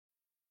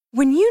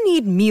When you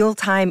need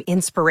mealtime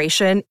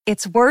inspiration,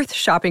 it's worth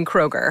shopping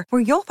Kroger,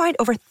 where you'll find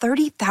over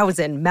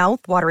 30,000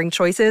 mouth-watering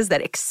choices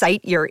that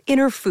excite your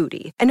inner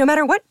foodie. And no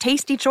matter what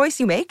tasty choice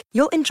you make,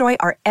 you'll enjoy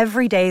our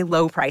everyday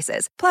low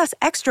prices, plus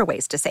extra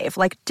ways to save,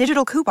 like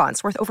digital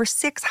coupons worth over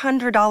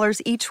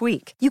 $600 each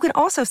week. You can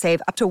also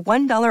save up to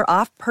 $1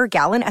 off per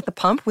gallon at the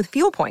pump with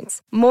fuel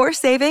points. More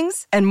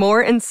savings and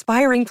more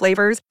inspiring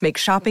flavors make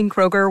shopping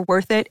Kroger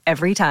worth it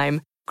every time.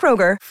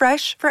 Kroger,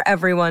 fresh for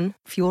everyone.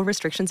 Fuel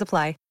restrictions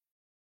apply.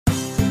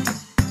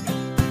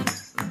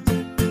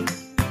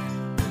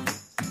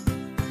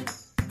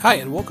 Hi,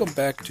 and welcome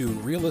back to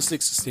Realistic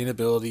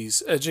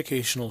Sustainability's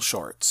Educational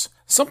Shorts.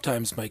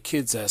 Sometimes my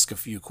kids ask a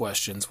few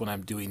questions when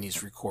I'm doing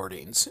these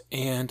recordings,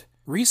 and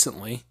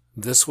recently,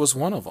 this was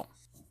one of them.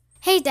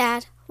 Hey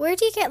Dad, where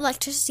do you get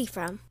electricity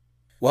from?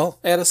 Well,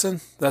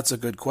 Addison, that's a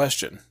good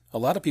question. A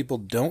lot of people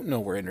don't know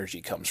where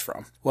energy comes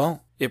from.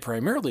 Well, it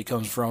primarily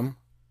comes from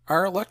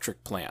our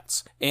electric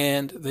plants,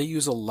 and they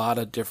use a lot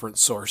of different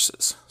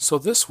sources. So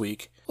this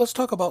week, let's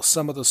talk about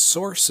some of the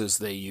sources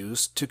they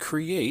use to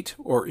create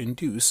or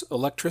induce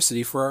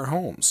electricity for our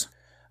homes.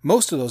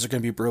 Most of those are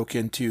going to be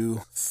broken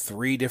into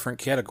 3 different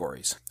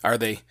categories. Are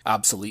they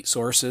obsolete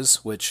sources,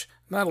 which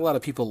not a lot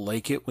of people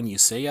like it when you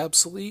say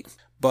obsolete,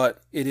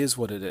 but it is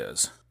what it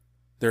is.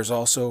 There's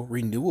also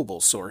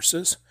renewable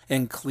sources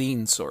and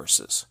clean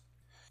sources.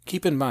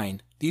 Keep in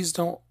mind, these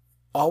don't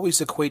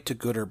always equate to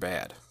good or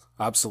bad.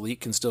 Obsolete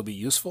can still be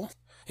useful,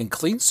 and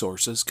clean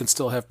sources can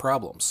still have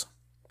problems.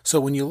 So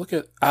when you look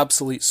at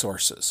obsolete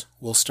sources,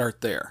 we'll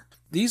start there.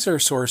 These are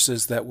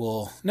sources that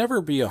will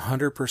never be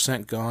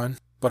 100% gone,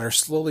 but are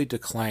slowly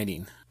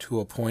declining to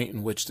a point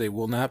in which they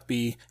will not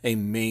be a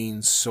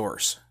main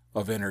source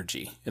of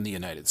energy in the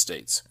United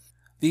States.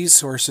 These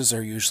sources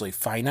are usually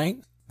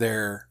finite.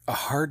 They're a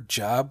hard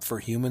job for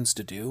humans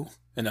to do,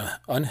 and an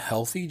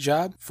unhealthy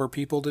job for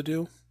people to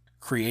do,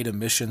 create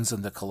emissions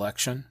in the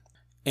collection,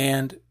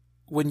 and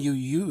when you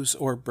use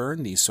or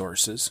burn these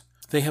sources,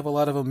 they have a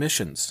lot of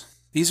emissions.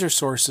 These are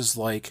sources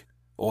like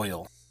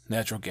oil,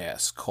 natural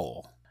gas,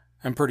 coal.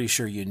 I'm pretty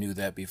sure you knew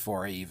that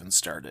before I even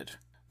started.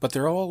 But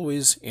they're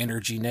always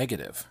energy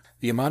negative.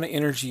 The amount of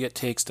energy it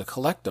takes to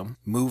collect them,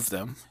 move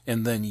them,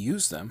 and then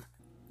use them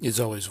is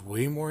always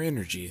way more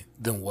energy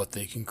than what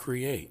they can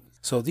create.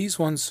 So these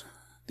ones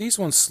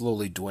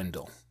slowly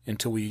dwindle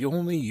until we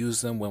only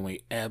use them when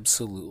we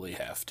absolutely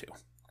have to.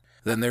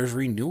 Then there's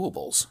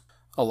renewables.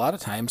 A lot of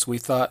times we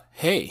thought,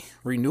 hey,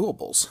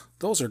 renewables,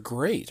 those are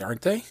great,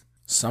 aren't they?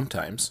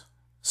 Sometimes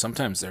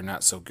they're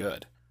not so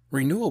good.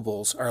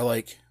 Renewables are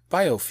like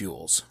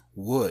biofuels,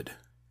 wood,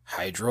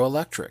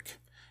 hydroelectric,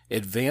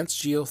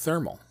 advanced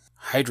geothermal,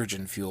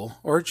 hydrogen fuel,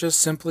 or just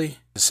simply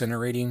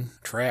incinerating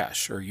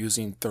trash or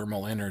using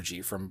thermal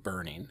energy from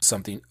burning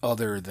something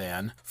other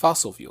than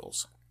fossil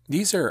fuels.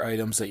 These are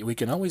items that we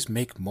can always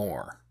make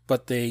more,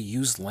 but they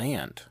use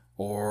land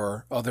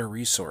or other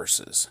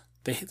resources.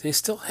 They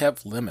still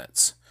have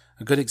limits.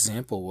 A good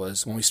example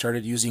was when we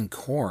started using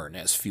corn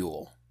as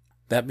fuel.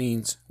 That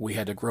means we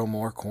had to grow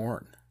more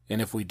corn.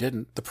 And if we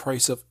didn't, the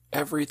price of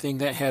everything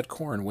that had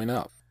corn went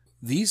up.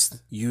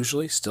 These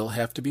usually still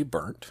have to be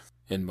burnt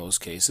in most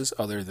cases,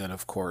 other than,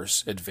 of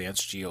course,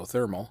 advanced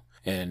geothermal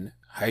and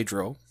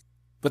hydro.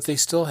 But they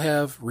still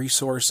have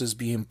resources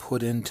being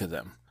put into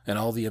them and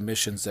all the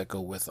emissions that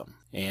go with them.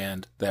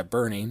 And that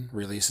burning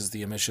releases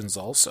the emissions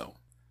also.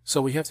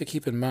 So we have to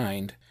keep in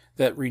mind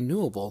that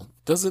renewable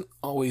doesn't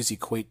always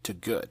equate to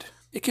good.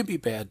 It can be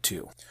bad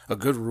too. A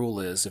good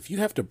rule is if you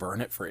have to burn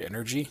it for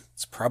energy,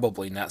 it's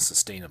probably not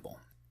sustainable.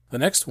 The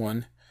next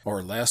one,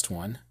 or last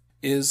one,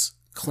 is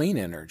clean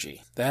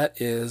energy. That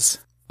is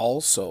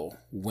also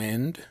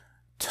wind,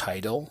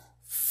 tidal,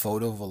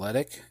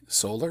 photovoltaic,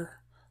 solar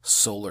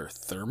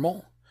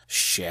thermal,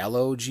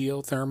 shallow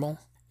geothermal,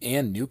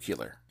 and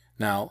nuclear.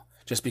 Now,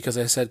 just because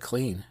I said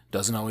clean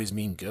doesn't always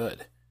mean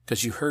good,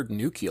 because you heard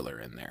nuclear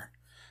in there.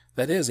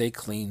 That is a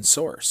clean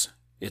source.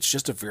 It's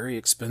just a very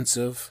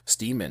expensive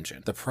steam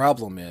engine. The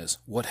problem is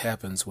what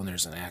happens when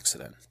there's an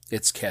accident.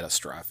 It's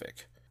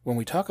catastrophic. When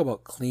we talk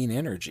about clean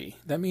energy,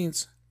 that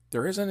means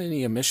there isn't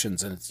any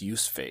emissions in its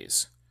use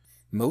phase.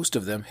 Most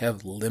of them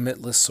have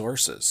limitless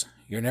sources.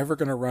 You're never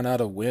going to run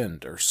out of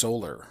wind or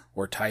solar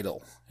or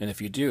tidal. And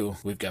if you do,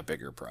 we've got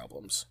bigger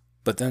problems.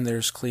 But then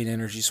there's clean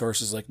energy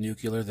sources like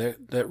nuclear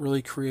that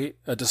really create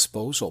a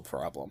disposal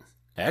problem.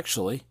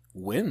 Actually,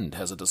 wind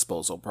has a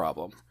disposal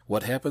problem.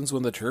 What happens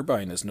when the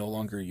turbine is no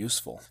longer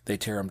useful? They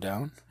tear them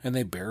down and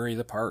they bury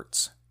the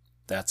parts.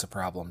 That's a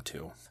problem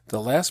too. The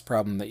last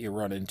problem that you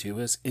run into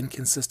is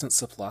inconsistent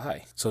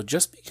supply. So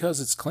just because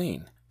it's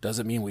clean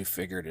doesn't mean we've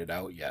figured it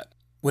out yet.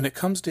 When it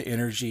comes to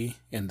energy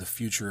and the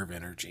future of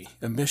energy,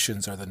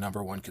 emissions are the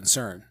number one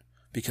concern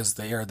because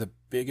they are the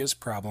biggest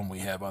problem we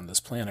have on this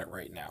planet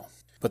right now.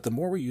 But the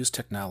more we use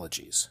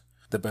technologies,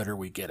 the better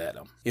we get at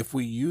them. If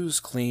we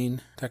use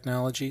clean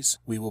technologies,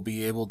 we will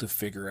be able to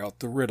figure out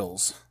the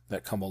riddles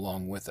that come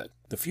along with it.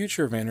 The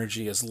future of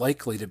energy is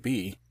likely to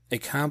be a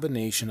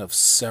combination of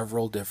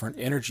several different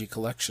energy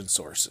collection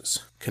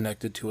sources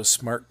connected to a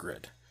smart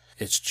grid.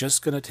 It's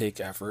just going to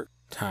take effort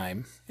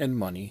time, and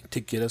money to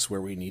get us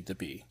where we need to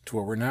be, to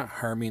where we're not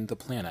harming the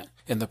planet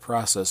in the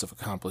process of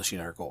accomplishing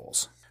our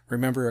goals.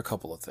 Remember a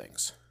couple of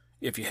things.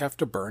 If you have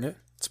to burn it,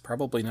 it's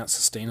probably not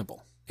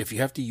sustainable. If you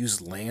have to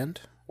use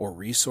land or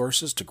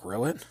resources to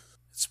grow it,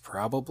 it's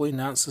probably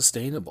not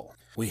sustainable.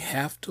 We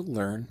have to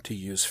learn to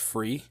use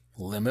free,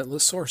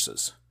 limitless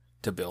sources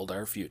to build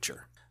our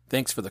future.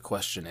 Thanks for the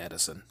question,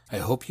 Addison. I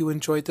hope you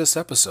enjoyed this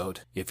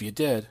episode. If you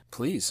did,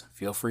 please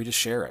feel free to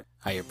share it.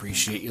 I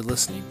appreciate you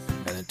listening,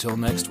 and until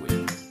next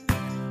week.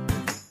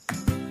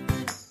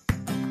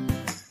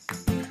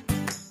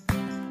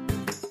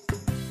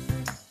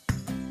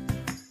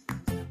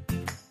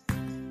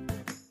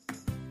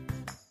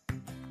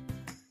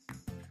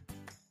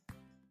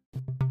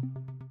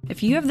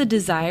 If you have the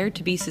desire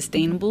to be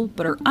sustainable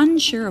but are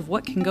unsure of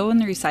what can go in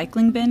the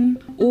recycling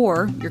bin,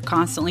 or you're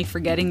constantly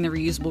forgetting the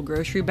reusable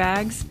grocery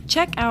bags,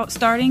 check out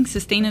Starting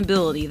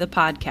Sustainability, the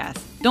podcast.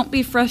 Don't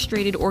be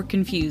frustrated or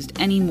confused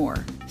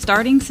anymore.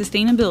 Starting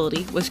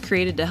Sustainability was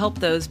created to help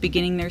those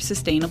beginning their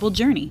sustainable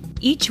journey.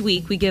 Each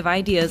week, we give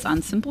ideas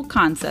on simple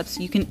concepts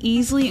you can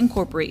easily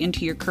incorporate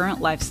into your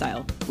current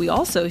lifestyle. We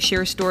also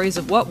share stories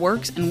of what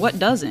works and what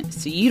doesn't,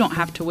 so you don't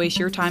have to waste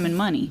your time and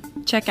money.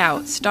 Check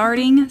out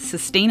Starting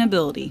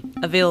Sustainability,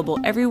 available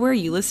everywhere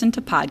you listen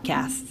to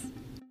podcasts.